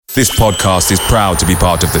This podcast is proud to be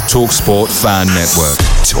part of the TalkSport Fan Network.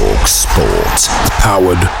 TalkSport.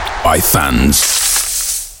 Powered by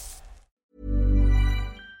fans.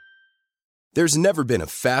 There's never been a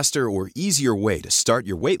faster or easier way to start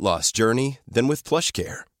your weight loss journey than with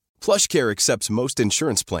PlushCare. PlushCare accepts most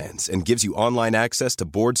insurance plans and gives you online access to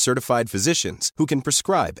board-certified physicians who can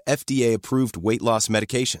prescribe FDA-approved weight loss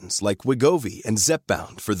medications like Wegovy and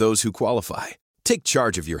Zepbound for those who qualify. Take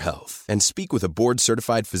charge of your health and speak with a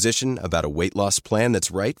board-certified physician about a weight loss plan that's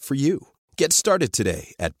right for you. Get started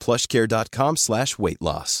today at plushcare.com/weight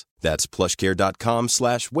loss. That's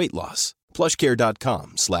plushcare.com/weight loss.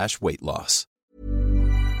 plushcare.com/weight loss.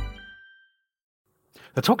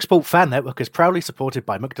 The TalkSport Fan Network is proudly supported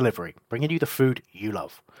by McDelivery, bringing you the food you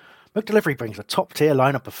love. McDelivery brings a top-tier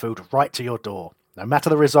lineup of food right to your door. No matter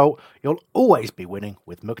the result, you'll always be winning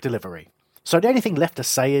with McDelivery. So the only thing left to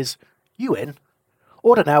say is, you in?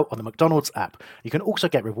 Order now on the McDonald's app. You can also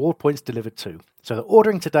get reward points delivered too, so that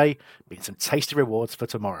ordering today means some tasty rewards for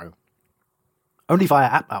tomorrow. Only via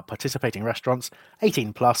app at participating restaurants,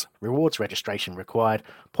 18 plus, rewards registration required,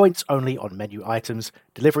 points only on menu items,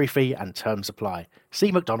 delivery fee and terms apply.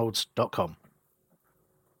 See mcdonalds.com.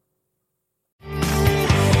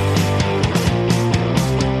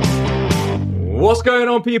 What's going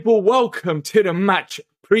on, people? Welcome to the match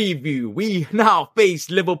preview. We now face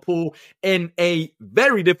Liverpool in a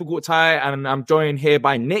very difficult tie, and I'm joined here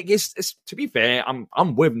by Nick. It's to be fair,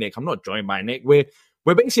 I'm with Nick. I'm not joined by Nick. We're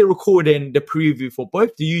basically recording the preview for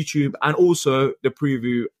both the YouTube and also the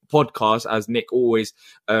preview podcast, as Nick always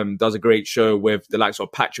does a great show with the likes of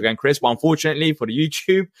Patrick and Chris. But unfortunately for the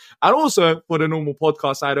YouTube and also for the normal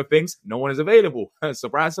podcast side of things, no one is available.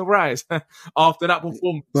 Surprise, surprise. After that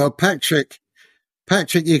performance. Well, Patrick,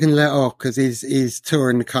 you can let off because he's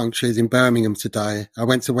touring the country. He's in Birmingham today. I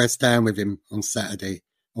went to West Ham with him on Sunday.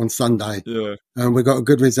 Yeah. And we got a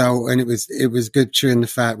good result, and it was good chewing the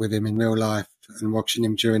fat with him in real life and watching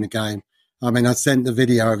him during the game. I mean, I sent the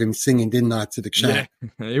video of him singing, didn't I, to the chat?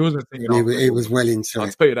 Yeah, he wasn't singing. He was well into it.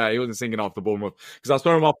 I'll tell you that, he wasn't singing after Bournemouth because I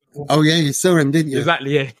saw him up. Oh yeah, you saw him, didn't you?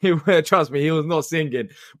 Exactly. Yeah, trust me, he was not singing.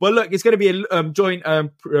 But look, it's going to be a joint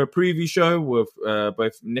preview show with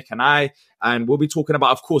both Nick and I, and we'll be talking about,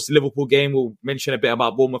 of course, the Liverpool game. We'll mention a bit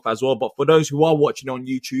about Bournemouth as well. But for those who are watching on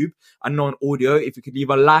YouTube and not on audio, if you could leave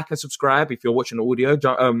a like and subscribe. If you're watching audio,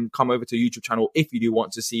 come over to the YouTube channel if you do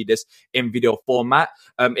want to see this in video format.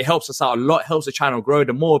 It helps us out a lot, helps the channel grow.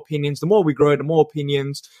 The more opinions, the more we grow, the more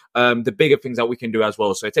opinions, the bigger things that we can do as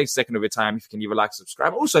well. So it takes a second of your time if you can leave a like,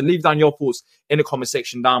 subscribe. Also, leave down your thoughts in the comment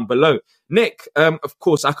section down below. Nick, of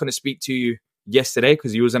course, I couldn't speak to you yesterday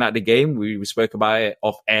because you wasn't at the game. We spoke about it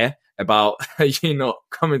off air about you not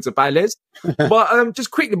coming to Palace. But just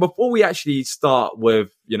quickly, before we actually start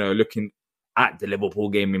with, looking at the Liverpool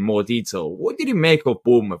game in more detail, what did you make of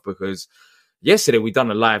Bournemouth? Because yesterday we done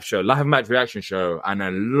a live match reaction show, and a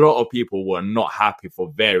lot of people were not happy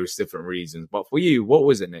for various different reasons. But for you, what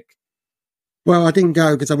was it, Nick? Well, I didn't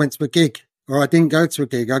go because I went to a gig. Or I didn't go to a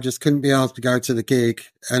gig. I just couldn't be asked to go to the gig.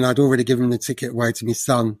 And I'd already given the ticket away to my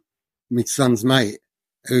son's mate,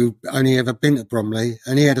 who only ever been to Bromley,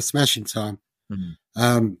 and he had a smashing time.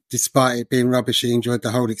 Mm-hmm. Despite it being rubbish, he enjoyed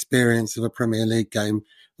the whole experience of a Premier League game,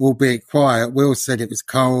 albeit quiet. Will said it was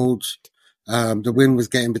cold. The wind was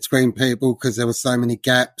getting between people because there were so many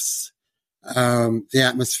gaps. The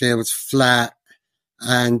atmosphere was flat,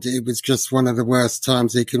 and it was just one of the worst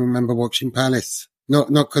times he can remember watching Palace. Not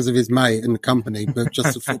because of his mate and the company, but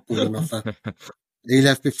just the football and offer. He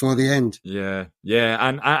left before the end. Yeah,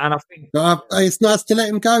 and I think it's nice to let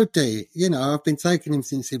him go, D. I've been taking him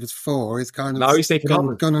since he was 4. He's kind of he's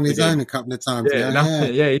gone on his own a couple of times.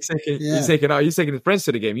 He's taking his friends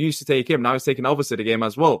to the game. You used to take him, now he's taking others to the game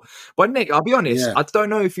as well. But Nick, I'll be honest, I don't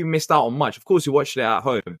know if you missed out on much. Of course, you watched it at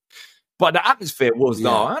home, but the atmosphere was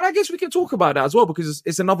down, and I guess we can talk about that as well because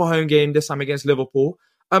it's another home game this time against Liverpool.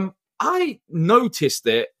 I noticed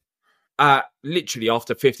it literally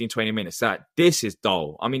after 15, 20 minutes that this is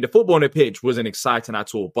dull. I mean, the football on the pitch wasn't exciting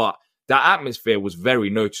at all, but the atmosphere was very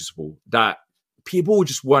noticeable that people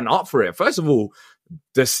just weren't up for it. First of all,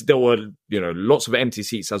 there were, lots of empty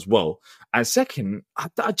seats as well. And second,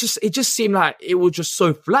 it just seemed like it was just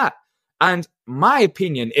so flat. And my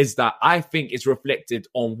opinion is that I think it's reflected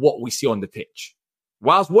on what we see on the pitch.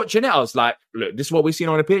 While I was watching it, I was like, look, this is what we've seen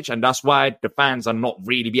on the pitch, and that's why the fans are not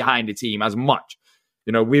really behind the team as much.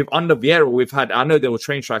 Under Vieira, I know there were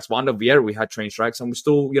train strikes, but under Vieira, we had train strikes, and we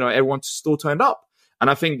still, everyone still turned up. And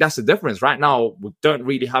I think that's the difference. Right now, we don't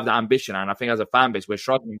really have that ambition, and I think as a fan base, we're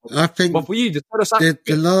struggling. I think but for you, just put us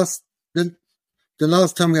the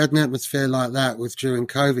last time we had an atmosphere like that was during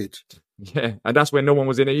COVID. Yeah, and that's when no one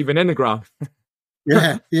was even in the ground.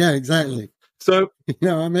 Yeah, exactly. So, you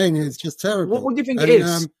know what I mean? It's just terrible. What do you think it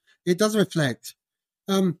is? It does reflect.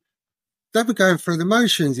 They were going through the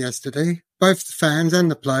motions yesterday, both the fans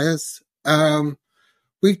and the players.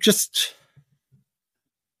 We've just,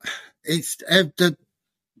 it's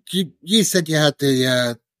you said you had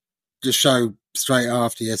the show straight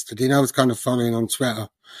after yesterday, and I was kind of following on Twitter,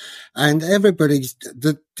 and everybody's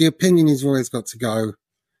the opinion is always got to go,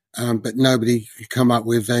 but nobody can come up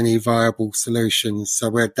with any viable solutions.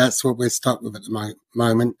 So that's what we're stuck with at the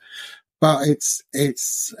moment. But it's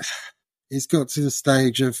got to the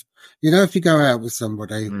stage of, if you go out with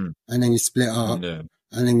somebody and then you split up. Yeah.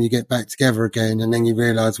 And then you get back together again, and then you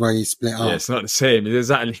realise why you split up. Yeah, it's not the same.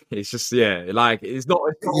 Exactly. It's just, like, it's not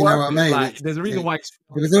you know what I mean? Like, there's a reason why it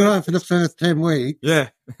was all right for the first 10 weeks. Yeah.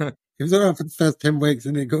 It was all right for the first 10 weeks,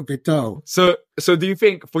 and it got a bit dull. So do you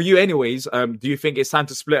think, for you anyways, do you think it's time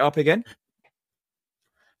to split up again?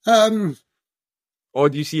 Or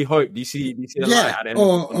do you see hope? Do you see the light at the end?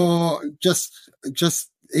 Or just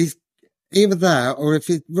he's either that, or if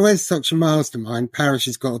Roy's such a mastermind, Parish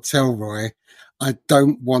has got to tell Roy, I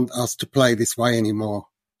don't want us to play this way anymore.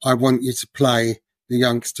 I want you to play the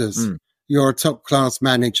youngsters. You're a top-class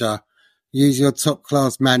manager. Use your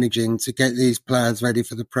top-class managing to get these players ready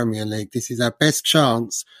for the Premier League. This is our best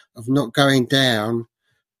chance of not going down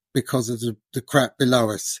because of the crap below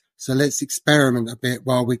us. So let's experiment a bit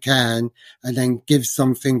while we can, and then give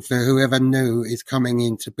something for whoever new is coming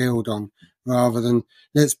in to build on, rather than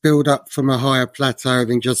let's build up from a higher plateau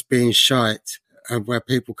than just being shite. Where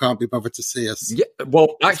people can't be bothered to see us. Yeah,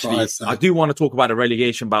 well, actually, I do want to talk about the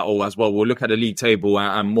relegation battle as well. We'll look at the league table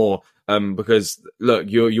and more, because look,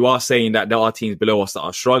 you are saying that there are teams below us that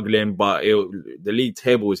are struggling, but the league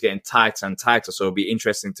table is getting tighter and tighter, so it'll be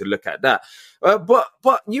interesting to look at that. But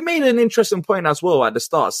you made an interesting point as well at the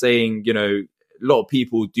start, saying, a lot of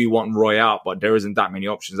people do want Roy out, but there isn't that many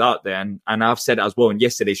options out there. And I've said it as well in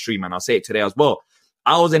yesterday's stream, and I'll say it today as well.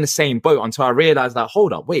 I was in the same boat until I realised that,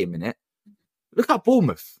 hold up, wait a minute. Look at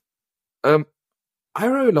Bournemouth.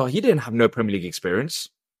 Irola, he didn't have no Premier League experience.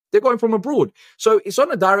 They're going from abroad. So it's on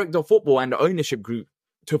the director of football and the ownership group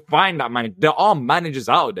to find that manager. There are managers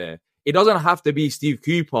out there. It doesn't have to be Steve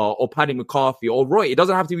Cooper or Paddy McCarthy or Roy. It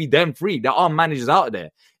doesn't have to be them three. There are managers out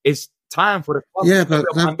there. It's time for the club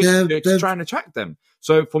to try and attract them.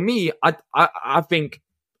 So for me, I think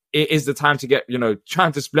it is the time to get,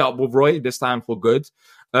 trying to split up with Roy this time for good.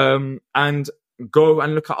 And go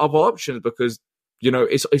and look at other options, because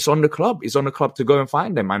it's on the club. It's on the club to go and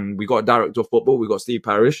find them. And we got a director of football, we got Steve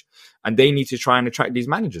Parish, and they need to try and attract these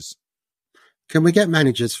managers. Can we get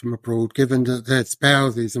managers from abroad, given that their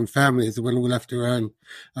spouses and families will all have to earn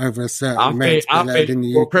over a certain amount in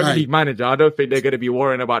the UK? Premier League manager, I don't think they're going to be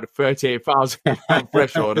worrying about the £38,000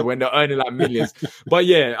 threshold when they're earning like millions. But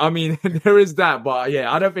yeah, I mean, there is that. But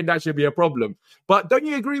yeah, I don't think that should be a problem. But don't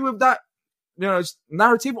you agree with that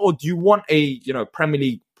narrative, or do you want a Premier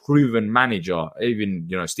League proven manager? Even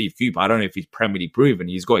Steve Cooper, I don't know if he's Premier League proven,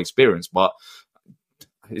 he's got experience, but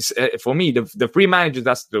it's, for me, the three managers,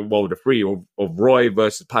 that's the three of Roy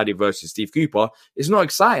versus Paddy versus Steve Cooper, is not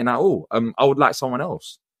exciting at all. I would like someone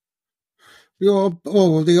else.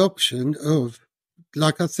 The option of,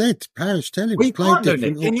 like I said, Parish, tell him to play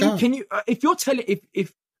different. Can you if you're telling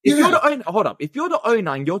if you're the owner, hold up, if you're the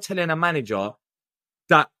owner and you're telling a manager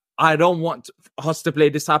that I don't want us to play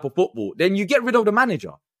this type of football, then you get rid of the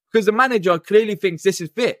manager, because the manager clearly thinks this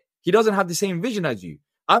is fit. He doesn't have the same vision as you.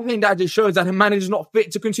 I think that just shows that the manager's not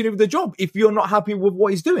fit to continue with the job if you're not happy with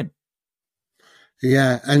what he's doing.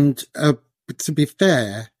 Yeah, and to be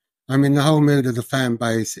fair, I mean, the whole mood of the fan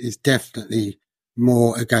base is definitely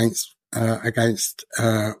more against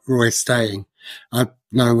Roy staying. I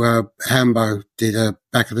know Hambo did a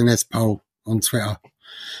back of the nest poll on Twitter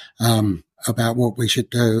about what we should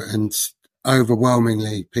do, and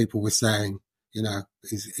overwhelmingly people were saying,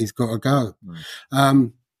 he's got to go.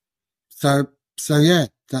 So yeah,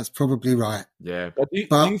 that's probably right. Yeah, but do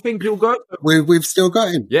you think he'll go? We've still got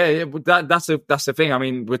him. Yeah. But that's the thing. I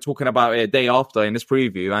mean, we're talking about it a day after in this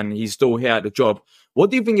preview, and he's still here at the job. What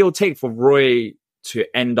do you think it'll take for Roy to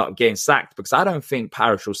end up getting sacked? Because I don't think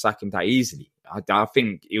Parish will sack him that easily. I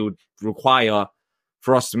think it would require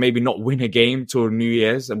for us to maybe not win a game till New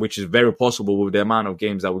Year's, which is very possible with the amount of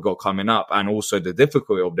games that we've got coming up and also the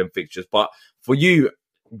difficulty of them fixtures. But for you,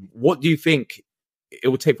 what do you think it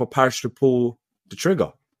will take for Parish to pull the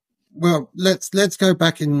trigger? Well, let's go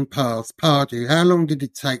back in the past. Pardew, how long did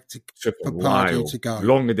it take for Pardew to go?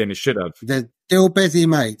 Longer than it should have. They're still busy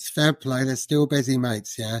mates. Fair play, they're still busy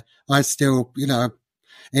mates, yeah. I still, it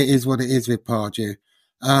is what it is with Pardew.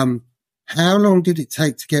 How long did it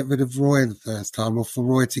take to get rid of Roy the first time, or for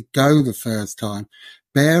Roy to go the first time?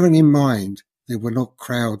 Bearing in mind, there were not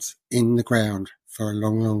crowds in the ground for a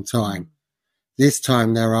long, long time. This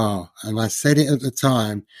time there are. And I said it at the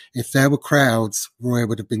time, if there were crowds, Roy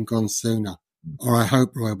would have been gone sooner. Or I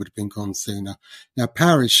hope Roy would have been gone sooner. Now,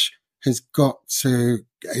 Parish has got to,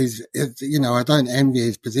 I don't envy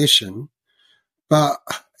his position, but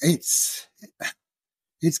it's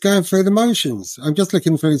going through the motions. I'm just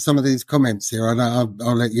looking through some of these comments here.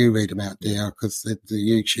 I'll let you read them out, dear, because the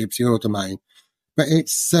YouTube's your domain. But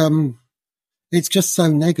it's just so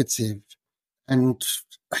negative and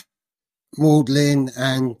maudlin,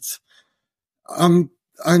 and I'm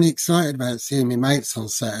only excited about seeing my mates on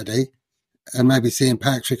Saturday and maybe seeing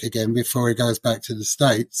Patrick again before he goes back to the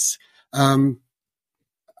States.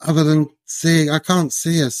 Other than I can't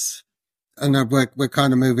see us. And we're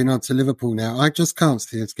kind of moving on to Liverpool now. I just can't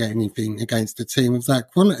see us getting anything against a team of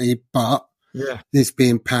that quality. But this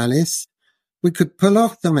being Palace, we could pull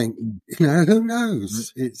off something. Who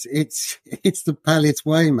knows? It's the Palace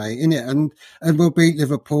way, mate, isn't it? And we'll beat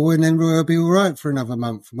Liverpool, and then we'll be all right for another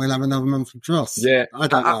month. We'll have another month of dross. Yeah, I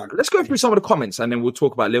don't know. Let's go through some of the comments, and then we'll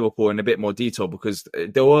talk about Liverpool in a bit more detail, because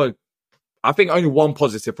there were, I think, only one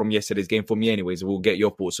positive from yesterday's game for me anyways. We'll get your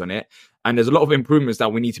thoughts on it. And there's a lot of improvements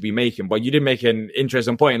that we need to be making. But you did make an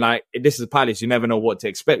interesting point. Like, this is Palace. You never know what to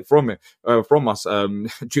expect from us,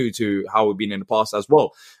 due to how we've been in the past as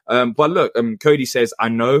well. But look, Cody says, I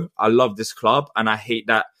love this club, and I hate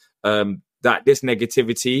that that this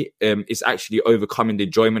negativity is actually overcoming the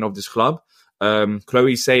enjoyment of this club.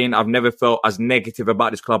 Chloe's saying, I've never felt as negative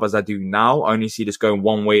about this club as I do now. I only see this going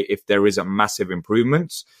one way if there isn't massive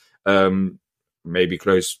improvements. Maybe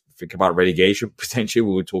close, think about relegation potentially.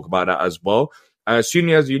 We'll talk about that as well. As soon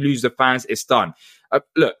as you lose the fans, it's done.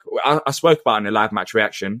 Look, I spoke about in the live match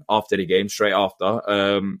reaction after the game, straight after,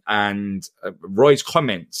 and Roy's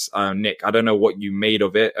comments, Nick, I don't know what you made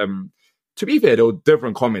of it. To be fair, there were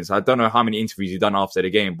different comments. I don't know how many interviews you've done after the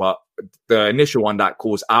game, but the initial one that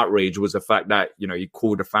caused outrage was the fact that, you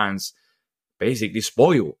called the fans basically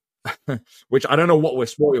spoiled. Which I don't know what we're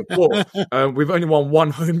spoiled for. We've only won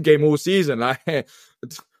one home game all season.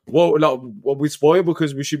 What we spoiled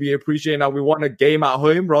because we should be appreciating that we won a game at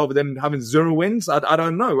home rather than having 0 wins. I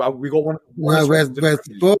don't know. We got one. No, we're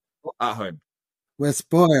spoiled at home. We're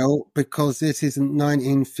spoiled because this isn't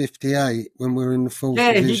 1958 when we're in the fourth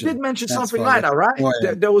division. He did mention something like that,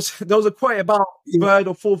 right? There was a quote about third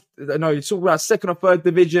or fourth. No, he's talking about second or third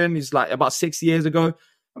division. It's like about 6 years ago.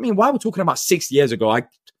 I mean, why are we talking about 6 years ago?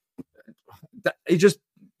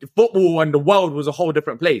 Football and the world was a whole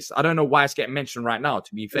different place. I don't know why it's getting mentioned right now,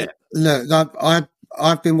 to be fair. Look,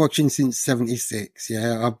 I've been watching since 76.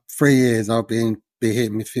 Yeah, 3 years I'll be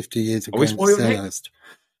hitting me 50 years ago.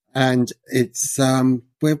 And it's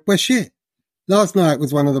we're shit. Last night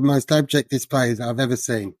was one of the most abject displays I've ever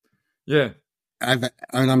seen. Yeah, and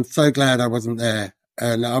I'm so glad I wasn't there.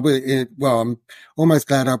 And I'm almost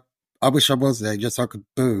glad I wish I was there just so I could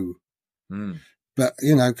boo. But,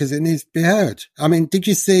 because it needs to be heard. I mean, did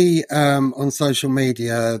you see on social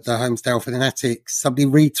media, the Homesdale Fanatics, somebody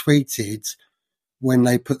retweeted when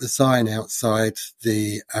they put the sign outside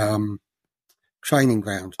the training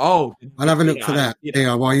ground? Oh. I'll have a look for that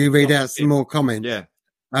while you read out some more comments. Yeah.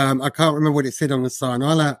 I can't remember what it said on the sign.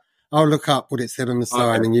 I'll look up what it said on the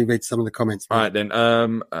sign and you read some of the comments. All right, then.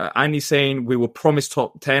 Andy's saying we were promised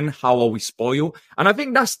top 10. How are we spoiled? And I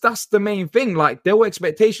think that's the main thing. Like, there were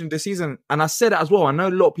expectations this season. And I said it as well. I know a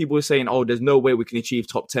lot of people are saying, there's no way we can achieve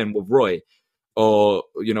top 10 with Roy or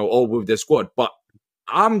with the squad. But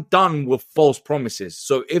I'm done with false promises.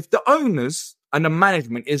 So if the owners and the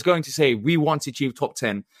management is going to say we want to achieve top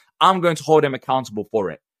 10, I'm going to hold them accountable for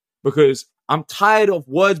it. Because I'm tired of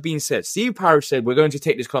words being said. Steve Parish said we're going to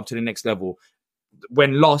take this club to the next level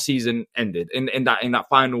when last season ended in that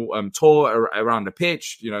final tour around the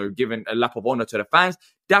pitch, giving a lap of honor to the fans.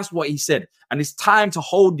 That's what he said. And it's time to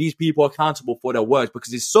hold these people accountable for their words,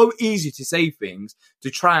 because it's so easy to say things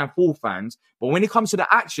to try and fool fans. But when it comes to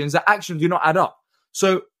the actions do not add up.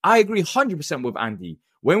 So I agree 100% with Andy.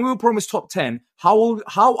 When we were promised top 10, how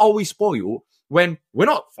are we spoiled? When we're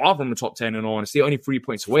not far from the top 10, in all honesty, only 3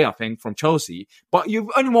 points away, I think, from Chelsea. But you've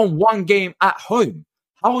only won one game at home.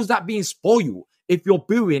 How is that being spoiled if you're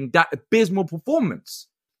booing that abysmal performance?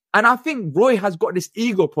 And I think Roy has got this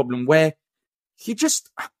ego problem where he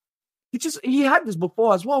had this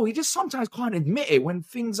before as well. He just sometimes can't admit it when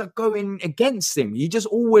things are going against him. He just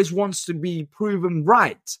always wants to be proven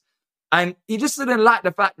right. And he just didn't like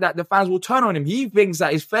the fact that the fans will turn on him. He thinks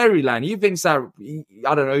that it's fairyland. He thinks that,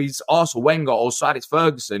 I don't know, he's Arsene Wenger or Sir Alex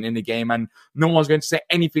Ferguson in the game and no one's going to say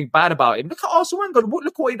anything bad about him. Look at Arsene Wenger.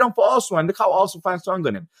 Look what he done for Arsenal and look how Arsenal fans turned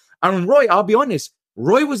on him. And Roy, I'll be honest,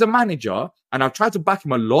 Roy was a manager and I've tried to back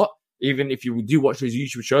him a lot. Even if you do watch his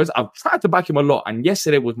YouTube shows, I've tried to back him a lot. And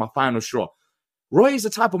yesterday was my final straw. Roy is the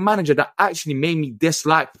type of manager that actually made me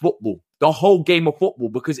dislike football, the whole game of football,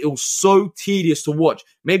 because it was so tedious to watch.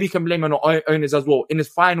 Maybe you can blame on the owners as well. In his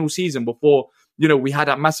final season before, we had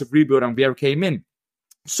that massive rebuild and Vieira came in.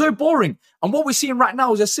 So boring. And what we're seeing right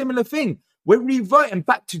now is a similar thing. We're reverting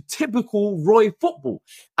back to typical Roy football.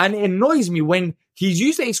 And it annoys me when he's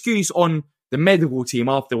used the excuse on the medical team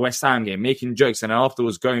after West Ham game, making jokes, and then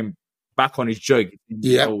afterwards going back on his joke.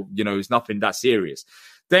 It's nothing that serious.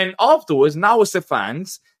 Then afterwards, now it's the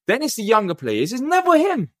fans. Then it's the younger players. It's never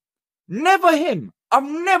him. Never him. I've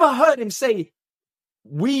never heard him say,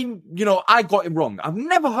 I got it wrong. I've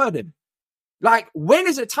never heard him. Like, when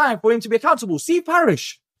is it time for him to be accountable? Steve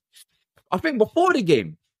Parish, I think before the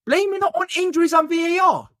game, blaming it on injuries and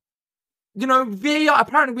VAR. VAR,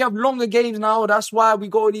 apparently we have longer games now. That's why we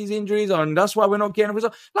got all these injuries and that's why we're not getting a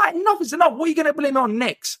result. Like, enough is enough. What are you going to blame it on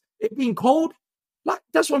next? It being cold? Like,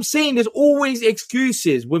 that's what I'm saying. There's always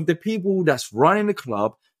excuses with the people that's running the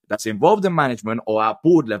club, that's involved in management or at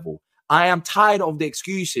board level. I am tired of the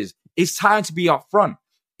excuses. It's time to be upfront.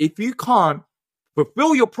 If you can't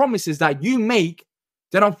fulfill your promises that you make,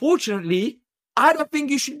 then unfortunately, I don't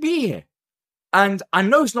think you should be here. And I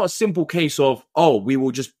know it's not a simple case of, we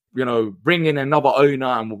will just, bring in another owner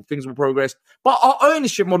and things will progress. But our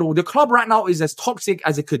ownership model, the club right now is as toxic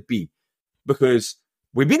as it could be because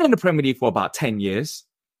we've been in the Premier League for about 10 years.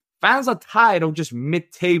 Fans are tired of just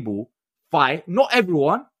mid-table fight. Not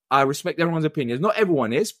everyone. I respect everyone's opinions. Not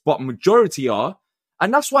everyone is, but majority are.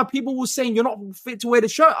 And that's why people were saying you're not fit to wear the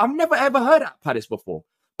shirt. I've never, ever heard that Palace before.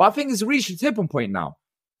 But I think it's reached a tipping point now.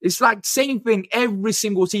 It's like same thing every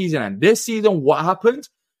single season. And this season, what happened?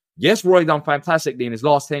 Yes, Roy done fantastically in his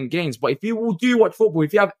last 10 games. But if you do watch football,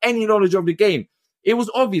 if you have any knowledge of the game, it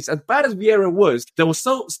was obvious. As bad as Vieira was, there was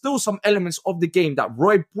still some elements of the game that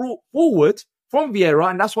Roy brought forward from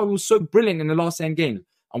Vieira. And that's why he was so brilliant in the last 10 games.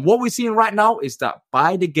 And what we're seeing right now is that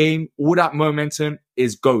by the game, all that momentum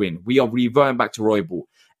is going. We are reverting back to Roy Ball.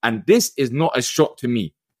 And this is not a shock to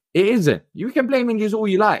me. It isn't. You can blame injuries all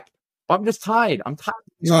you like. But I'm just tired. I'm tired.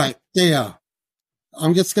 Right, yeah.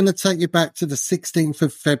 I'm just going to take you back to the 16th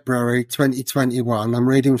of February, 2021. I'm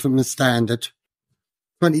reading from the Standard.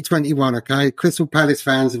 2021, okay? Crystal Palace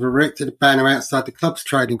fans have erected a banner outside the club's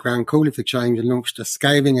training ground calling for change and launched a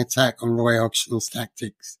scathing attack on Roy Hodgson's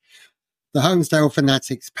tactics. The Holmesdale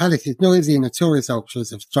fanatics, Palace's noisy and notorious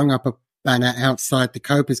ultras, have strung up a banner outside the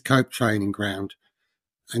Copers Cope training ground.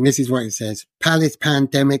 And this is what it says. Palace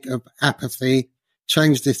pandemic of apathy.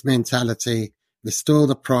 Change this mentality. Restore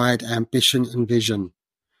the pride, ambition and vision.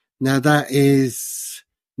 Now that is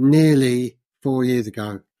nearly 4 years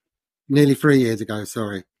ago. Nearly 3 years ago,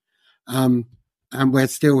 sorry. And we're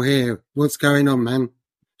still here. What's going on, man?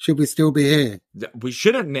 Should we still be here? We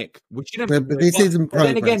shouldn't, Nick. We shouldn't. But this isn't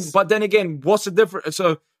progress. But then again, what's the difference?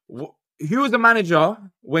 So, who was the manager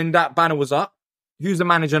when that banner was up? Who's the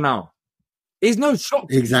manager now? It's no shock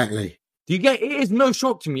to exactly. me. Do you get it? Is no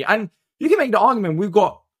shock to me. And you can make the argument we've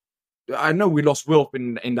got. I know we lost Wilf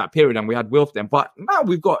in that period, and we had Wilf then, but now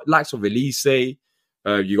we've got likes of Elise. You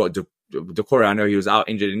got Decore. I know he was out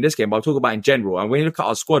injured in this game, but I'll talk about in general. And when you look at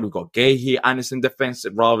our squad, we've got Gahey, Anderson defense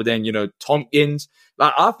rather than, Tompkins.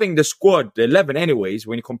 Like, I think the squad, the 11 anyways,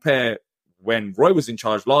 when you compare when Roy was in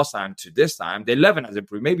charge last time to this time, the 11 has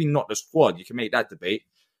improved. Maybe not the squad. You can make that debate.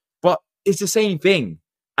 But it's the same thing.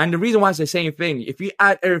 And the reason why it's the same thing, if you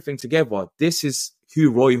add everything together, this is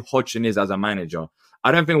who Roy Hodgson is as a manager.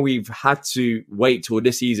 I don't think we've had to wait till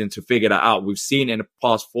this season to figure that out. We've seen in the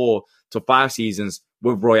past 4 to 5 seasons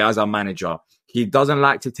with Roy as our manager. He doesn't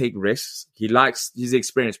like to take risks. He likes his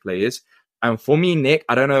experienced players. And for me, Nick,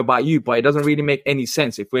 I don't know about you, but it doesn't really make any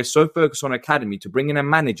sense if we're so focused on academy to bring in a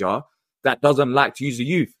manager that doesn't like to use the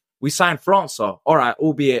youth. We signed França. All right,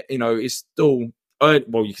 albeit, it's still early,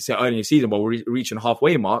 well, you can say early in the season, but we're reaching the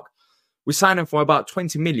halfway mark. We signed him for about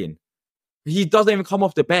 20 million. He doesn't even come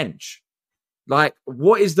off the bench. Like,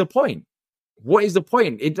 what is the point? What is the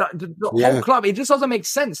point? The whole club, it just doesn't make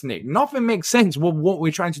sense, Nick. Nothing makes sense with what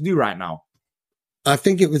we're trying to do right now. I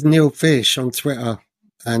think it was Neil Fish on Twitter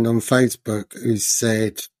and on Facebook who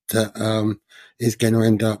said that he's going to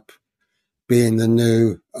end up being the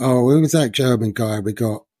new... who was that German guy we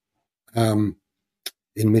got in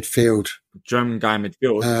midfield? German guy in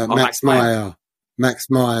midfield. Max Meyer. Max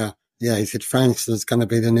Meyer. Yeah, he said France's going to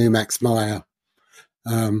be the new Max Meyer.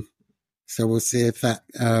 So we'll see if that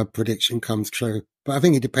prediction comes true. But I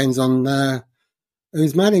think it depends on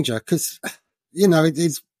who's manager, because,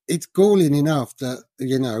 it's galling enough that,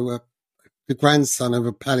 the grandson of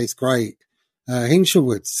a Palace great,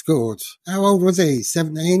 Hinshelwood, scored. How old was he?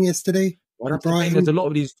 17 yesterday? Well, that's the thing. There's a lot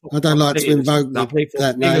of these. I don't like to invoke that play for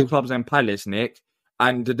that bigger name. clubs than Palace, Nick.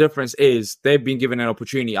 And the difference is they've been given an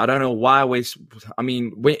opportunity. I don't know why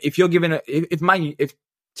if you're given if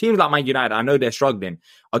teams like Man United, I know they're struggling,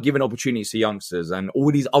 are giving opportunities to youngsters and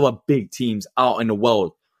all these other big teams out in the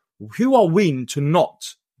world, who are we to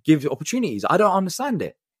not give opportunities? I don't understand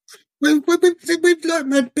it. We've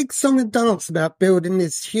made a big song and dance about building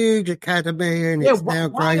this huge academy, and it's now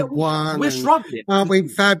grade one. We're struggling. Aren't we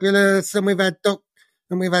fabulous? And we've had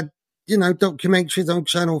documentaries on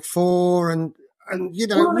Channel 4 and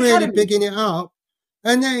really bigging it up.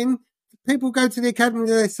 And then people go to the academy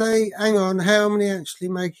and they say, hang on, how many actually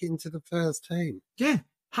make it into the first team? Yeah.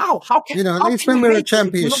 How can at least when we were a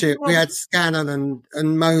championship, we had Scanlon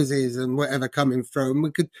and Moses and whatever coming through,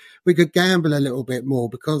 and we could gamble a little bit more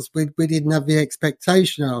because we didn't have the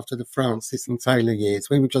expectation after the Francis and Taylor years.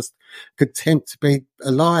 We were just content to be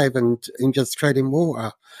alive and just treading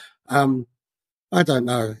water. I don't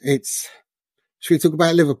know. Should we talk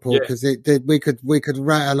about Liverpool? Because we could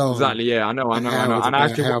rattle on. Exactly. Yeah, I know. And I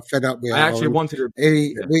actually, how fed up we are. I actually wanted to.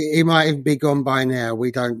 He might even be gone by now. We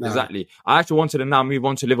don't know. Exactly. I actually wanted to now move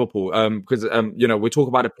on to Liverpool because we talk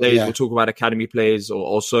about the players, we talk about academy players,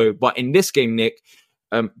 or so. But in this game, Nick,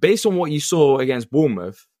 based on what you saw against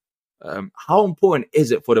Bournemouth, how important is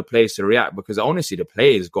it for the players to react? Because honestly, the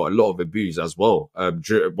players got a lot of abuse as well.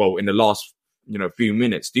 In the last few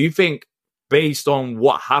minutes, do you think? Based on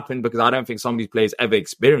what happened, because I don't think some of these players ever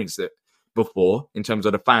experienced it before in terms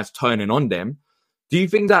of the fans turning on them. Do you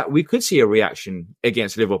think that we could see a reaction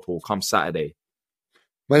against Liverpool come Saturday?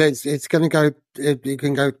 Well, it's going to go, it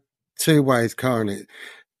can go two ways, can't it?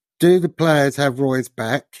 Do the players have Roy's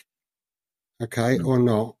back? Okay, or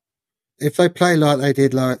not? If they play like they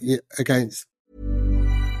did against.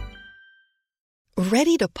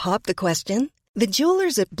 Ready to pop the question? The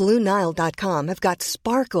jewelers at BlueNile.com have got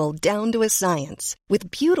sparkle down to a science with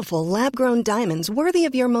beautiful lab-grown diamonds worthy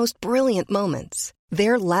of your most brilliant moments.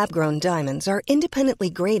 Their lab-grown diamonds are independently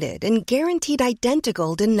graded and guaranteed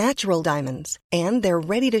identical to natural diamonds, and they're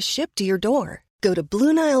ready to ship to your door. Go to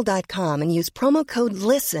BlueNile.com and use promo code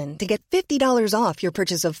LISTEN to get $50 off your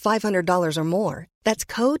purchase of $500 or more. That's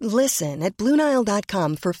code LISTEN at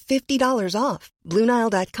BlueNile.com for $50 off.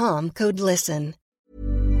 BlueNile.com, code LISTEN.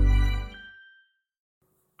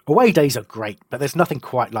 Away days are great, but there's nothing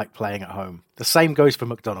quite like playing at home. The same goes for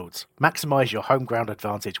McDonald's. Maximise your home ground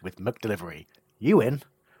advantage with McDelivery. You in?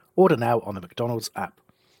 Order now on the McDonald's app.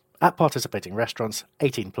 At participating restaurants,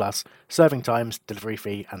 18 plus, serving times, delivery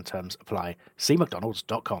fee and terms apply. See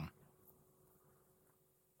mcdonalds.com.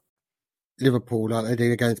 Liverpool like they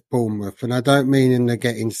did against Bournemouth, and I don't mean in the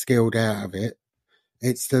getting skilled out of it.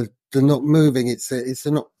 It's the not moving. It's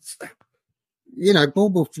the not.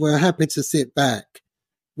 Bournemouth were happy to sit back.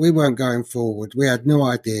 We weren't going forward. We had no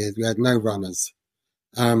ideas. We had no runners.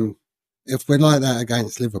 If we're like that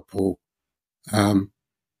against Liverpool, I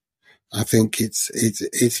think it's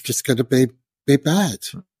just going to be bad.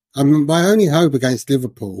 My only hope against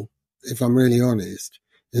Liverpool, if I'm really honest,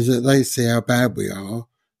 is that they see how bad we are,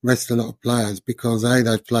 rest a lot of players, because A,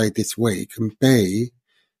 they've played this week, and B,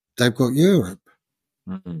 they've got Europe.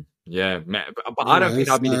 Mm-hmm. Yeah, but I don't think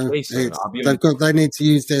that'll be the case. They need to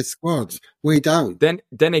use their squads. We don't.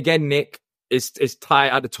 Then again, Nick, it's tight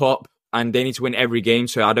at the top, and they need to win every game.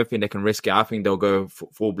 So I don't think they can risk it. I think they'll go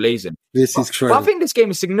full blazing. This is true. But I think this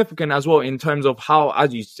game is significant as well in terms of how,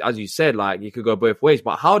 as you said, like you could go both ways.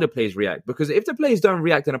 But how the players react, because if the players don't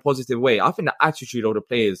react in a positive way, I think the attitude of the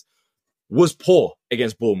players was poor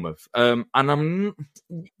against Bournemouth. The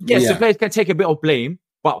players can take a bit of blame.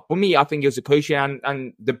 But for me, I think it was the coaching.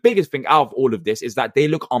 And the biggest thing out of all of this is that they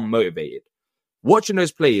look unmotivated. Watching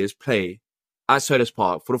those players play at Selhurst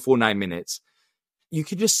Park for the full 9 minutes, you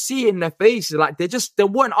could just see in their faces, like they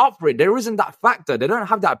weren't up for it. There isn't that factor. They don't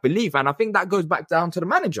have that belief. And I think that goes back down to the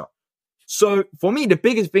manager. So for me, the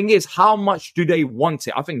biggest thing is how much do they want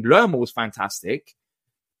it? I think Lerma was fantastic.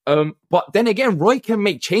 But then again, Roy can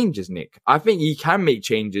make changes, Nick. I think he can make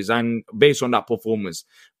changes and based on that performance.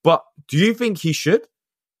 But do you think he should?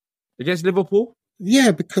 Against Liverpool?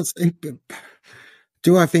 Yeah, because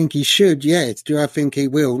do I think he should? Yes. Do I think he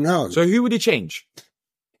will? No. So who would he change?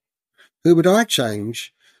 Who would I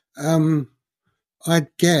change? I'd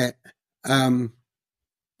get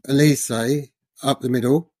Elise up the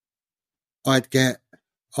middle. I'd get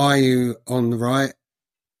Ayew on the right.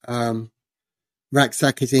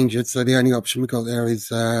 Raksak is injured, so the only option we got there is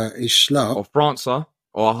Schlapp. Or Franca,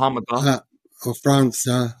 or Hamada. Or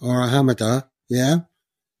Franca, or Hamada, yeah.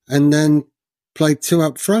 And then play 2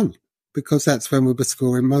 up front, because that's when we were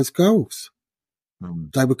scoring most goals.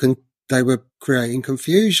 They were creating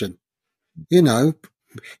confusion. You know,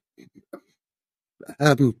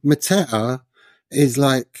 Mateta is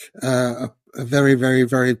like a very, very,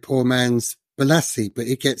 very poor man's Balassi, but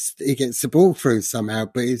he gets the ball through somehow,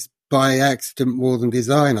 but it's by accident more than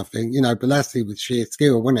design, I think. You know, Balassi with sheer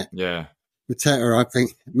skill, wasn't it? Yeah. Mateta, I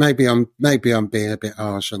think maybe I'm being a bit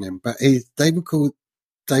harsh on him, but they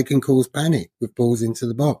can cause panic with balls into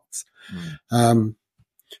the box.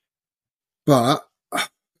 But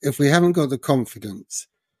if we haven't got the confidence,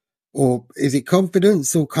 or is it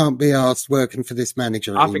confidence, or can't be asked working for this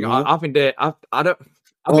manager anymore? I think that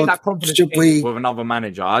confidence with another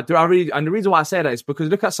manager. And the reason why I say that is because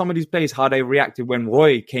look at some of these players, how they reacted when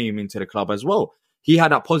Roy came into the club as well. He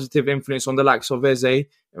had that positive influence on the likes of Eze,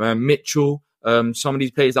 Mitchell, some of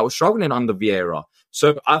these players that were struggling under Vieira.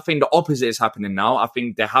 So I think the opposite is happening now. I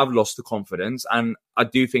think they have lost the confidence, and I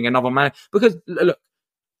do think another man, because look,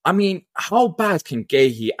 I mean, how bad can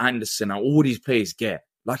Gahey, Anderson, and all these players get?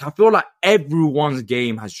 Like, I feel like everyone's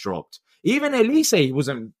game has dropped. Even Elise, he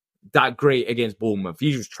wasn't that great against Bournemouth.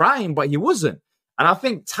 He was trying, but he wasn't. And I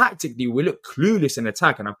think tactically, we look clueless in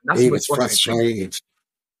attack. And I think he was frustrated.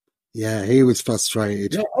 Yeah, he was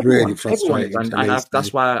frustrated. Yeah, really frustrated. And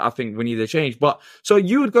that's why I think we need a change. But so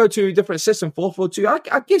you would go to a different system, 4-4-2.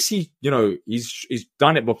 I guess he's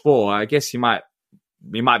done it before. I guess he might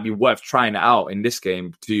be worth trying it out in this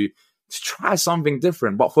game to try something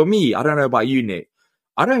different. But for me, I don't know about you, Nick.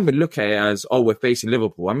 I don't even look at it as, we're facing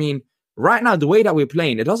Liverpool. I mean, right now, the way that we're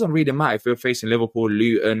playing, it doesn't really matter if we're facing Liverpool,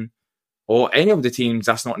 Luton, or any of the teams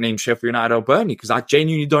that's not named Sheffield United or Burnley, because I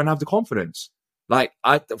genuinely don't have the confidence. Like,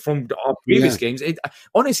 from our previous games,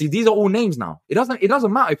 honestly, these are all names now. It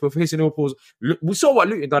doesn't matter if we're facing Liverpool. We saw what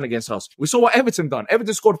Luton done against us. We saw what Everton done.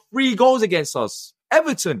 Everton scored 3 goals against us.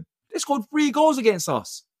 Everton, they scored 3 goals against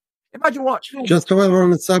us. Imagine what. Just while we're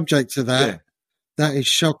on the subject of that, that is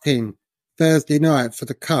shocking. Thursday night for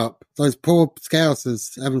the Cup, those poor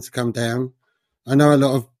Scousers having to come down. I know a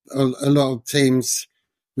lot of teams,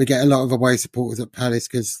 we get a lot of away supporters at Palace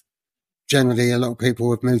because generally a lot of people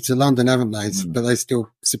have moved to London, haven't they? But they still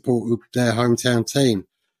support their hometown team.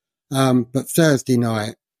 But Thursday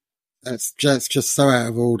night, that's just so out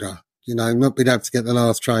of order. You know, not being able to get the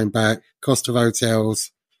last train back, cost of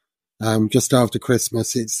hotels, just after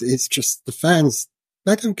Christmas. It's just the fans,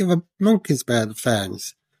 they don't give a monkey's about the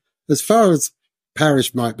fans. As far as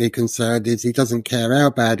Parish might be concerned, is he doesn't care how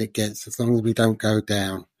bad it gets as long as we don't go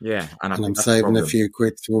down. Yeah, and I'm saving a few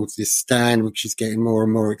quid towards this stand, which is getting more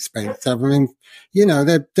and more expensive. I mean, you know,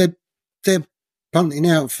 they're punting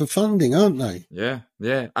out for funding, aren't they? Yeah,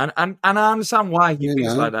 and I understand why he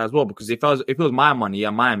thinks like that as well. Because if it was my money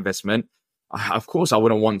and my investment, of course I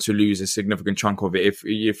wouldn't want to lose a significant chunk of it.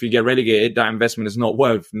 If you get relegated, that investment is not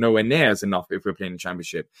worth nowhere near as enough if we're playing the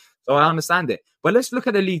Championship. So I understand it. But let's look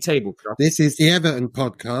at the league table. This is the Everton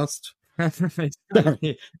podcast.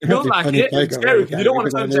 You don't like it. It's scary. You don't want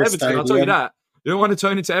to turn into Everton. I'll tell you that. You don't want to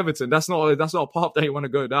turn into Everton. That's not a path that you want to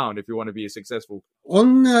go down if you want to be successful.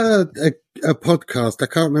 On a podcast, I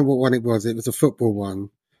can't remember what one it was. It was a football one.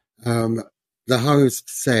 The host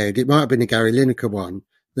said, it might have been a Gary Lineker one,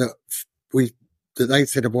 that they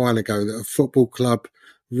said a while ago that a football club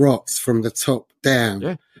rots from the top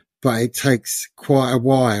down, but it takes quite a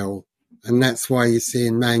while, and that's why you're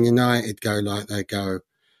seeing Man United go like they go,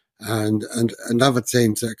 and other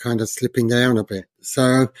teams that are kind of slipping down a bit.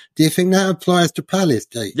 So, do you think that applies to Palace,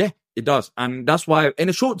 Dave? Yeah, it does, and that's why in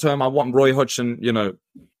the short term I want Roy Hodgson,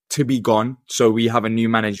 to be gone, so we have a new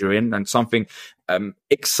manager in and something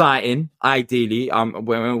exciting. Ideally,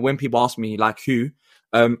 when people ask me like who.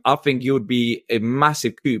 I think it would be a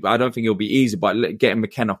massive coup. I don't think it'll be easy, but getting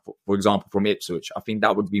McKenna, for example, from Ipswich, I think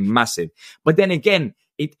that would be massive. But then again,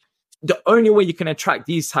 the only way you can attract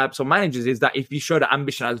these types of managers is that if you show the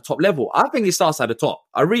ambition at the top level. I think it starts at the top.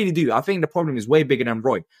 I really do. I think the problem is way bigger than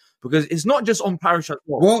Roy, because it's not just on Parish as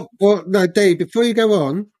well. No, Dave, before you go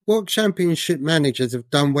on, what Championship managers have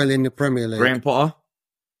done well in the Premier League? Graham Potter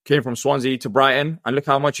came from Swansea to Brighton, and look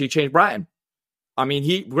how much he changed Brighton. I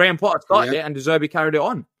mean, Graham Potter started it, and De Zerbi carried it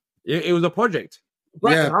on. It was a project.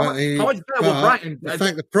 Brighton, how much better was Brighton? The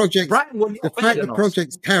fact the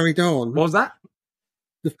project's carried on. What was that?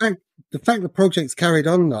 The fact the project's carried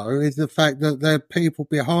on, though, is the fact that there are people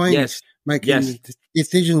behind making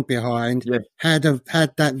decisions behind had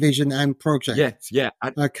that vision and project.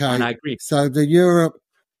 Okay, and I agree. So the Europe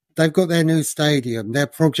they've got their new stadium. Their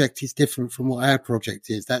project is different from what our project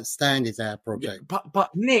is. That stand is our project.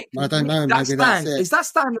 But Nick, I don't know. That maybe stand, that's it. Is that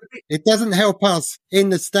stand? It doesn't help us in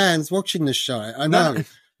the stands watching the show. I know.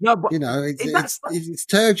 No, but it's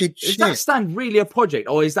turgid shit. Is that stand really a project,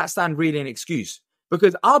 or is that stand really an excuse?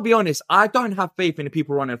 Because I'll be honest, I don't have faith in the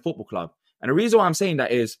people running a football club. And the reason why I'm saying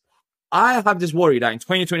that is I have this worry that in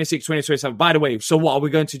 2026, 2027, by the way, so what, are we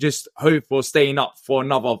going to just hope for staying up for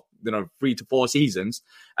another 3 to 4 seasons?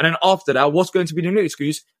 And then after that, what's going to be the new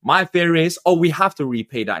excuse? My fear is, we have to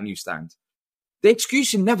repay that new stand. The excuse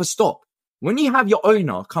should never stop. When you have your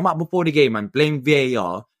owner come out before the game and blame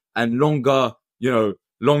VAR and longer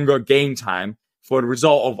game time for the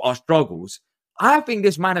result of our struggles, I think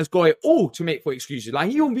this man has got it all to make for excuses. Like,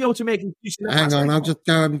 he won't be able to make excuses. Hang on, I'll just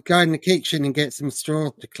go in the kitchen and get some straw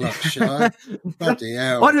to clutch, shall I? Bloody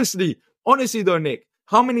hell. Honestly though, Nick,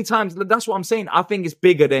 how many times? That's what I'm saying. I think it's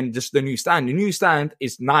bigger than just the new stand. The new stand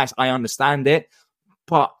is nice. I understand it.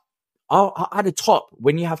 But at the top,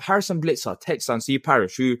 when you have Harrison Blitzer, Texan, and Steve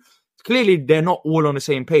Parish, who clearly they're not all on the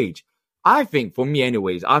same page, I think, for me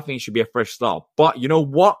anyways, I think it should be a fresh start. But you know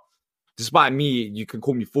what? Despite me, you can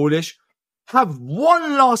call me foolish. Have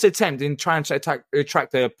one last attempt in trying to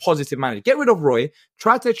attract a positive manager. Get rid of Roy.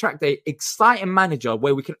 Try to attract an exciting manager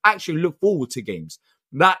where we can actually look forward to games.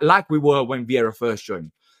 That, like we were when Vieira first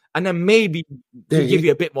joined. And then maybe we'll give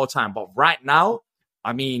you a bit more time. But right now,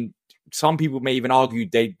 I mean, some people may even argue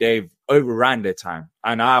they've overran their time.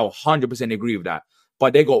 And I 100% agree with that.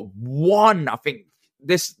 But they got one, I think,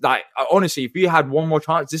 honestly, if you had one more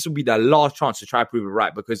chance, this would be their last chance to try to prove it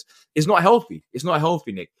right, because it's not healthy. It's not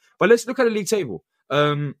healthy, Nick. But let's look at the league table.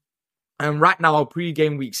 And right now, our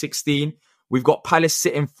pre-game week 16, we've got Palace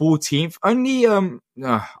sitting 14th. Only, I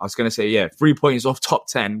was going to say, 3 points off top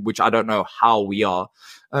 10, which I don't know how we are.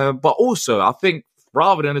 But also, I think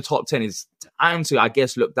rather than the top 10, it's time to, I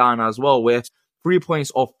guess, look down as well. We're 3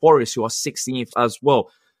 points off Forest, who are 16th as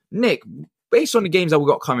well. Nick, based on the games that we've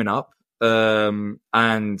got coming up, and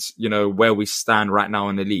where we stand right now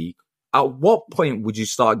in the league, at what point would you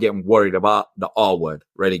start getting worried about the R word,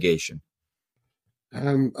 relegation?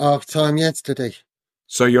 Half time yesterday.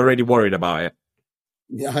 So you're already worried about it?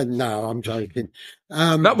 Yeah, no, I'm joking.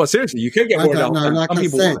 No, but seriously, you can get worried about it. Like I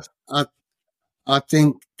said, I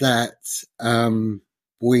think that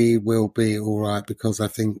we will be all right, because I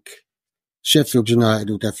think Sheffield United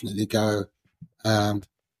will definitely go.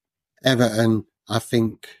 Everton, I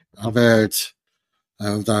think I've heard,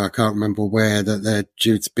 although I can't remember where, that they're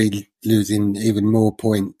due to be losing even more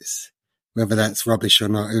points. Whether that's rubbish or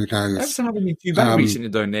not, who knows? Everton haven't been too bad recently,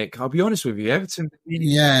 though, Nick. I'll be honest with you. Everton.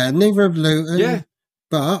 Yeah, neither have Luton. Yeah.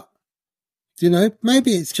 But,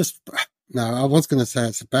 maybe it's just... No, I was going to say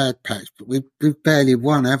it's a bad patch, but we've barely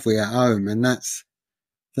won, have we, at home? And that's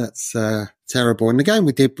terrible. And the game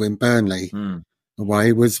we did win, Burnley,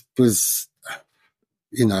 away, was we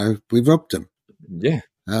robbed them. Yeah.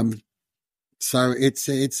 So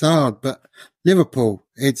it's hard, but Liverpool,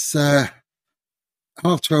 it's 12:30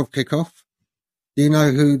 kickoff. Do you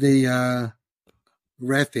know who the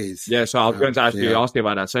ref is? Yeah, so I was going to ask you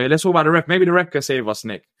about that. So let's talk about the ref. Maybe the ref can save us,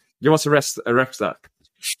 Nick. Give us a ref stat.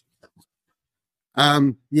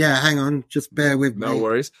 Hang on, just bear with me. No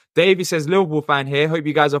worries. Davey says, Liverpool fan here. Hope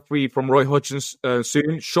you guys are free from Roy Hodgson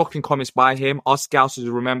soon. Shocking comments by him. Us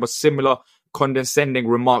Scousers remember similar condescending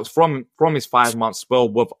remarks from his 5-month spell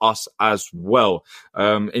with us as well.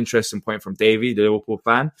 Interesting point from Davey, the Liverpool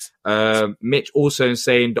fan. Mitch also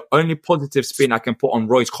saying the only positive spin I can put on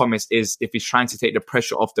Roy's comments is if he's trying to take the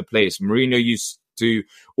pressure off the players. Mourinho used to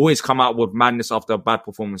always come out with madness after a bad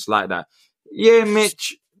performance like that. Yeah,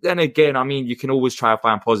 Mitch. Then again, I mean, you can always try to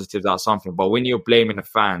find positives out of something, but when you're blaming the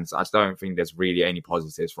fans, I don't think there's really any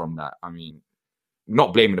positives from that. I mean,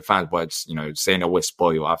 not blaming the fans, but saying that we're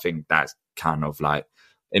spoiled. I think that's kind of the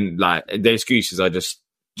excuses are just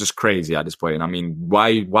crazy at this point. I mean,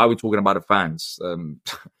 why are we talking about the fans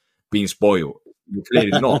being spoiled? We're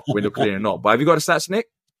clearly not. We're clearly not. But have you got the stats, Nick?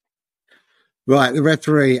 Right, the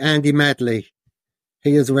referee, Andy Madley.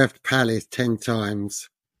 He has reffed Palace 10 times.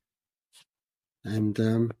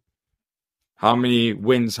 And how many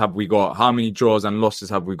wins have we got? How many draws and losses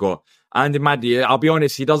have we got? Andy Madley, I'll be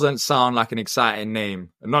honest, he doesn't sound like an exciting name.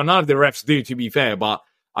 None of the refs do, to be fair, but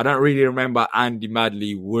I don't really remember Andy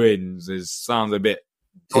Madley wins. It sounds a bit...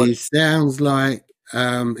 He sounds like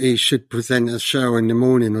he should present a show in the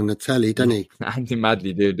morning on the telly, doesn't he? Andy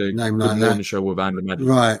Madley, dude. Name like that. Morning show with Andy Madley.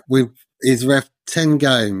 Right, he's ref 10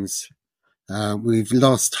 games. We've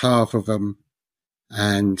lost half of them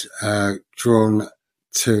and drawn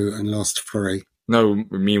 2 and lost 3. No,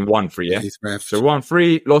 we mean 1-3, yeah? He's ref. So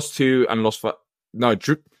 1-3, lost 2 and lost 5. No,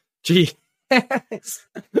 gee.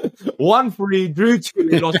 1-3, drew 2,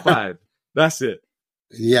 lost 5. That's it.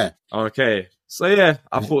 Yeah. Okay. So, yeah,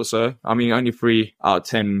 I thought so. I mean, only 3 out of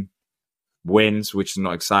 10 wins, which is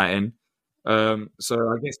not exciting. So,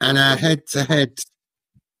 I guess... And our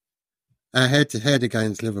head-to-head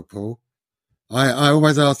against Liverpool, I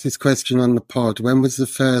always ask this question on the pod. What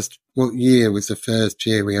year was the first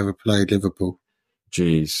year we ever played Liverpool?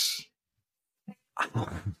 Jeez.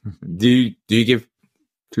 Do you give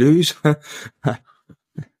clues?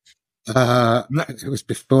 It was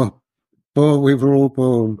before we were all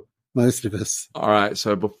born, most of us. All right,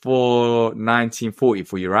 so before 1940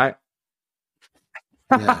 for you, right?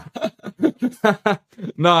 Yeah.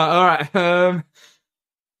 No, all right.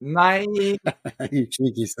 90. You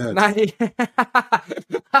cheeky son. 90.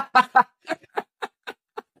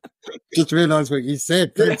 Just realised what you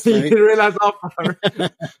said. You didn't realise after.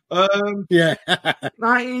 Yeah.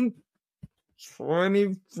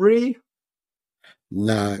 1923.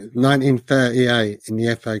 No, 1938 in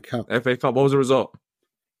the FA Cup. FA Cup. What was the result?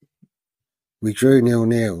 We drew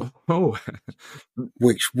 0-0. Oh,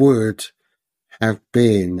 which would have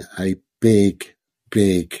been a big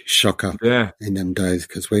shocker in them days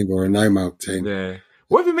because we were a no-mark team. Yeah.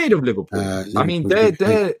 What have you made of Liverpool? I mean,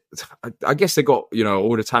 they're I guess they got,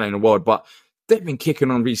 all the talent in the world, but they've been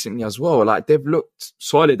kicking on recently as well. Like, they've looked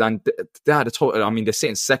solid and they had a total. I mean, they're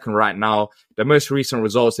sitting second right now. The most recent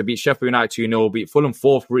results, they beat Sheffield United 2-0, beat Fulham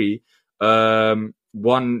 4-3,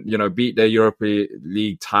 beat the Europa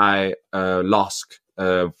League tie, Lusk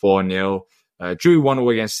 4-0, drew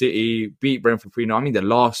 1-0 against City, beat Brentford 3-0. I mean, the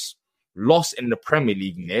last loss in the Premier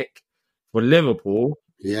League, Nick, for Liverpool.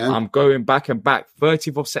 Yeah. I'm going back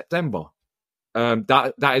 30th of September.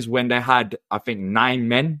 That is when they had, I think, 9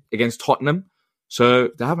 men against Tottenham. So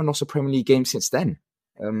they haven't lost a Premier League game since then.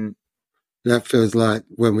 That feels like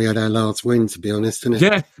when we had our last win, to be honest, isn't it?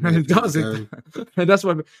 Yeah, it does. That's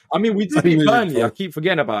what I mean. We did beat Burnley. I keep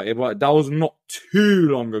forgetting about it, but that was not too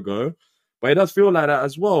long ago. But it does feel like that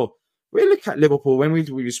as well. We look at Liverpool when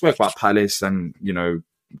we spoke about Palace, and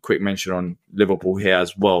quick mention on Liverpool here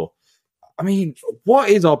as well. I mean, what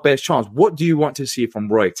is our best chance? What do you want to see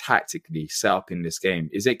from Roy tactically set up in this game?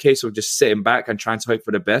 Is it a case of just sitting back and trying to hope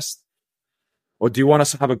for the best? Or do you want us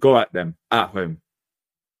to have a go at them at home?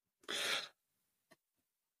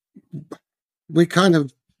 We kind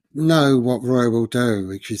of know what Roy will do,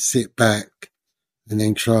 which is sit back and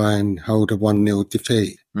then try and hold a 1-0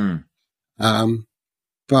 defeat.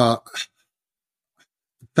 But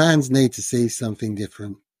fans need to see something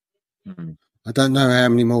different. I don't know how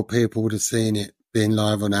many more people would have seen it being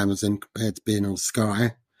live on Amazon compared to being on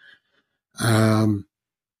Sky.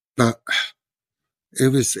 But it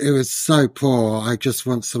was so poor. I just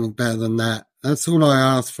want something better than that. That's all I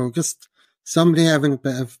ask for. Just somebody having a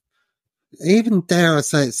bit of, even dare I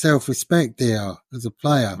say it, self-respect there as a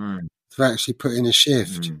player to actually put in a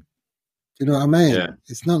shift. Do you know what I mean? Yeah.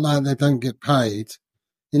 It's not like they don't get paid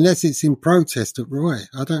unless it's in protest at Roy.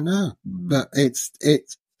 I don't know. But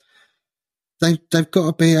they've got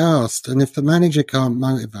to be asked. And if the manager can't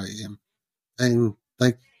motivate him, then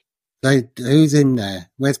they who's in there?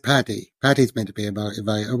 Where's Paddy? Paddy's meant to be a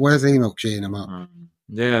motivator. Where's Enoch geeing him up?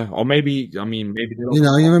 Yeah, or maybe they don't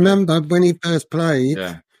you remember when he first played,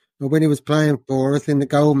 or when he was playing for us in the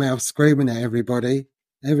goal mouth screaming at everybody.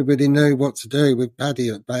 Everybody knew what to do with Paddy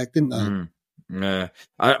at back, didn't they? Yeah.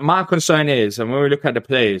 My concern is, and when we look at the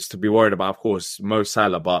players to be worried about, of course, Mo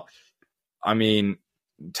Salah, but I mean,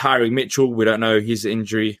 Tyreek Mitchell, we don't know his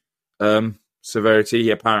injury severity.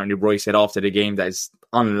 Apparently, Roy said after the game that it's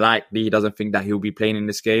unlikely. He doesn't think that he'll be playing in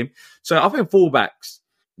this game. So I think fullbacks,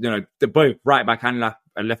 they're both right back and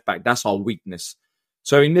left back. That's our weakness.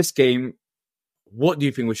 So in this game, what do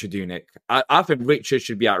you think we should do, Nick? I think Richard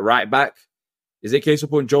should be at right back. Is it a case of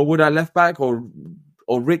putting Joe Wood at left back or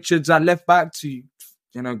Richards at left back to,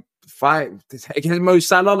 fight against Mo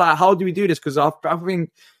Salah? Like, how do we do this? Because I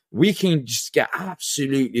think we can just get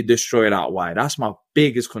absolutely destroyed out wide. That's my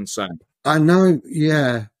biggest concern. I know,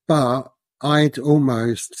 yeah, but I'd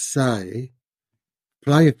almost say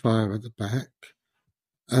play fire at the back,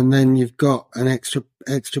 and then you've got an extra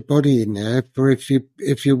body in there for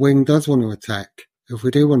if your wing does want to attack, if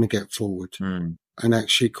we do want to get forward and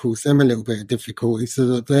actually cause them a little bit of difficulty, so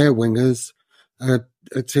that their wingers are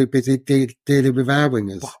too busy dealing with our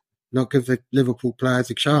wingers, not give the Liverpool players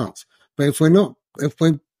a chance. But if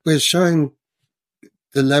we're showing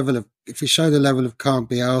the level of, if we show the level of can't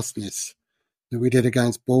be arseness that we did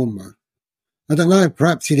against Bournemouth, I don't know,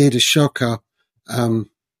 perhaps you need a shocker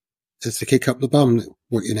just to kick up the bum,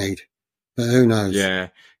 what you need. But who knows? Yeah.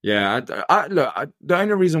 Look, the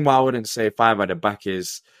only reason why I wouldn't say 5 at the back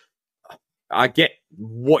is I get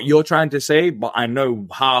what you're trying to say, but I know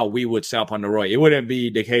how we would set up on the Roy. It wouldn't be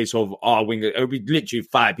the case of our winger. It would be literally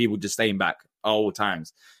 5 people just staying back at all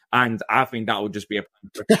times. And I think that would just be a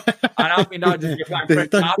plan. I think that would just be a plan.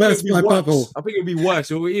 I think it would be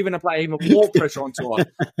worse. It would even apply even more pressure onto us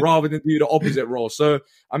rather than do the opposite role. So,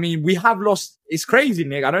 I mean, we have lost. It's crazy,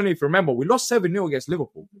 Nick. I don't know if you remember. We lost 7-0 against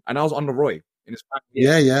Liverpool. And I was on the Roy in his final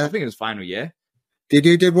year. Yeah. I think it was final year. Did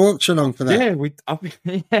you do watch along for that? Yeah, we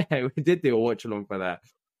did do a watch along for that.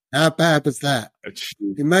 How bad was that?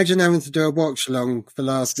 Imagine having to do a watch along for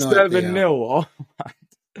last night. 7-0. Oh,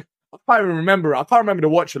 I can't even remember. I can't remember the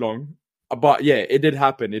watch along, but yeah, it did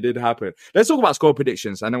happen. Let's talk about score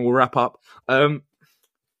predictions, and then we'll wrap up.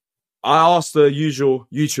 I asked the usual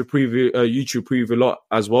YouTube preview lot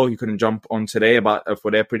as well. You couldn't jump on today about for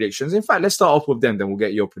their predictions. In fact, let's start off with them. Then we'll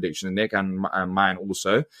get your predictions, Nick, and mine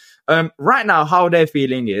also. Right now, how they're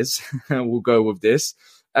feeling is, we'll go with this.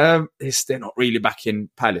 They're not really back in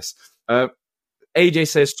Palace. AJ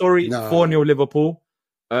says, sorry, 4-0 Liverpool.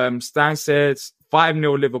 Stan says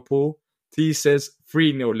 5-0 Liverpool. T says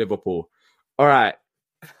 3-0 Liverpool. All right.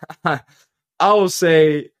 I'll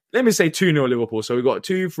say, let me say 2-0 Liverpool. So we got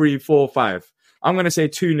 2, 3, 4, 5. I'm going to say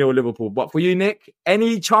 2-0 Liverpool. But for you, Nick,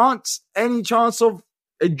 any chance of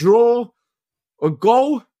a draw, a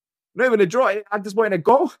goal? Not even a draw. At this point, a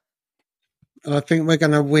goal? I think we're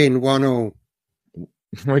going to win 1-1.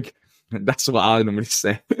 That's what I normally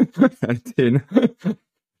say.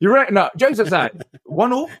 You're right. No, jokes aside,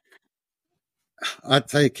 1-1. I'd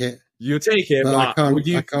take it. You take it, but I can't.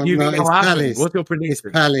 It's Palace. What's your prediction? It's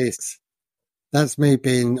Palace. That's me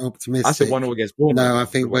being optimistic. I said 1-0 against Bournemouth. No, I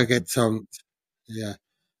think we'll get tonked. Yeah.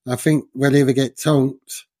 I think we'll either get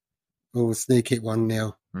tonked or we'll sneak it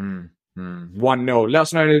 1-0. 1-0. Let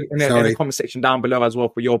us know in the comment section down below as well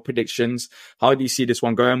for your predictions. How do you see this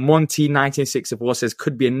one going? Monty1964 says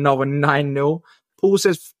could be another 9-0. Paul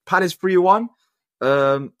says Palace 3-1.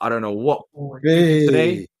 I don't know what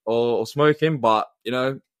today or smoking, but you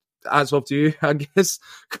know, that's up to you, I guess,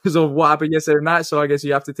 because of what happened yesterday night. So I guess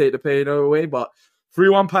you have to take the pain away. But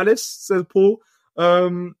 3-1 Palace, says Paul.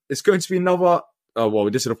 It's going to be another. Oh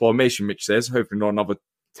well, this is the formation, Mitch says. Hopefully not another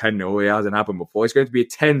 10-0. It hasn't happened before. It's going to be a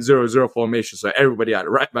 10-0-0 formation. So everybody at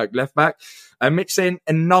right back, left back. And Mitch saying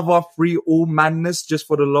another 3-all madness just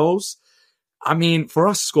for the lows. I mean, for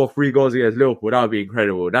us to score 3 goals against Liverpool, that would be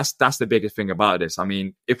incredible. That's the biggest thing about this. I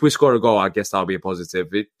mean, if we score a goal, I guess that'll be a positive.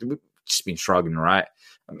 We've just been struggling, right?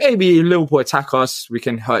 Maybe Liverpool attack us. We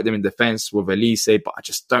can hurt them in defence with Elise, but I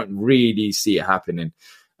just don't really see it happening.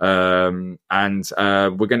 And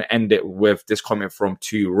we're going to end it with this comment from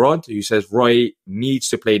Rod, who says, Roy needs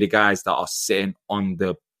to play the guys that are sitting on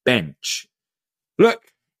the bench. Look,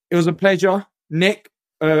 it was a pleasure, Nick,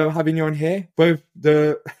 having you on here. Both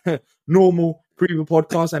the normal preview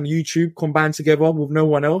podcast and YouTube combined together with no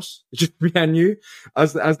one else. It's just me and you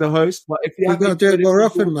as the host. But if you've got to do it more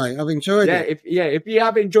often, mate. I've enjoyed it. If you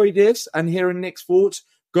have enjoyed this and hearing Nick's thoughts,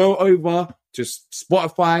 go over to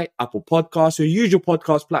Spotify, Apple Podcasts, your usual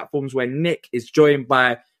podcast platforms where Nick is joined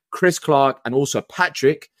by Chris Clark and also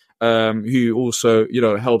Patrick, who also,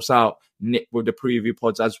 helps out Nick with the preview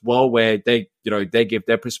pods as well, where they give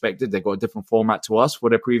their perspective. They've got a different format to us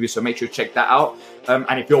for their preview. So make sure you check that out. And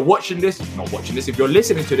if you're if you're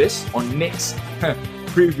listening to this on Nick's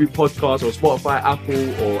preview podcast or Spotify,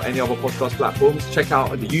 Apple, or any other podcast platforms, check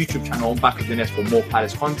out the YouTube channel on Back of the Nest for more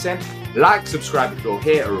Palace content. Like, subscribe if you're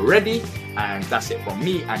here already. And that's it from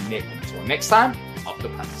me and Nick. Until next time, up the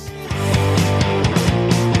Palace.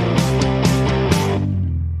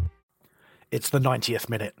 It's the 90th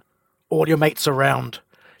minute. All your mates around.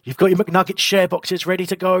 You've got your McNugget share boxes ready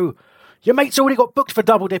to go. Your mate's already got booked for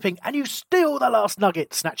double dipping, and you steal the last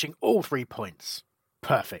nugget, snatching all 3 points.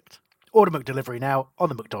 Perfect. Order McDelivery now on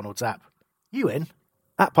the McDonald's app. You in?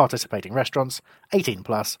 At participating restaurants, 18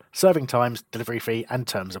 plus, serving times, delivery fee, and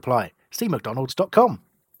terms apply. See mcdonalds.com.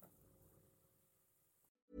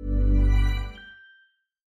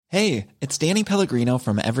 Hey, it's Danny Pellegrino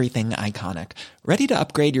from Everything Iconic. Ready to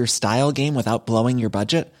upgrade your style game without blowing your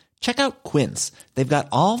budget? Check out Quince. They've got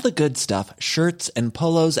all the good stuff, shirts and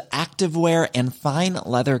polos, activewear, and fine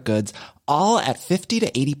leather goods, all at 50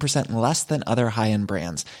 to 80% less than other high-end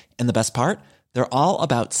brands. And the best part? They're all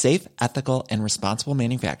about safe, ethical, and responsible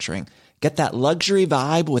manufacturing. Get that luxury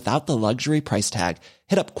vibe without the luxury price tag.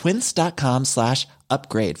 Hit up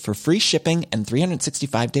quince.com/upgrade for free shipping and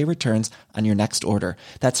 365-day returns on your next order.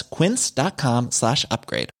 That's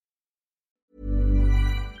quince.com/upgrade.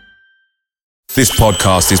 This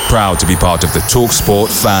podcast is proud to be part of the TalkSport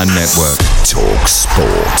Fan Network.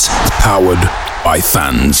 TalkSport. Powered by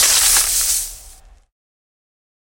fans.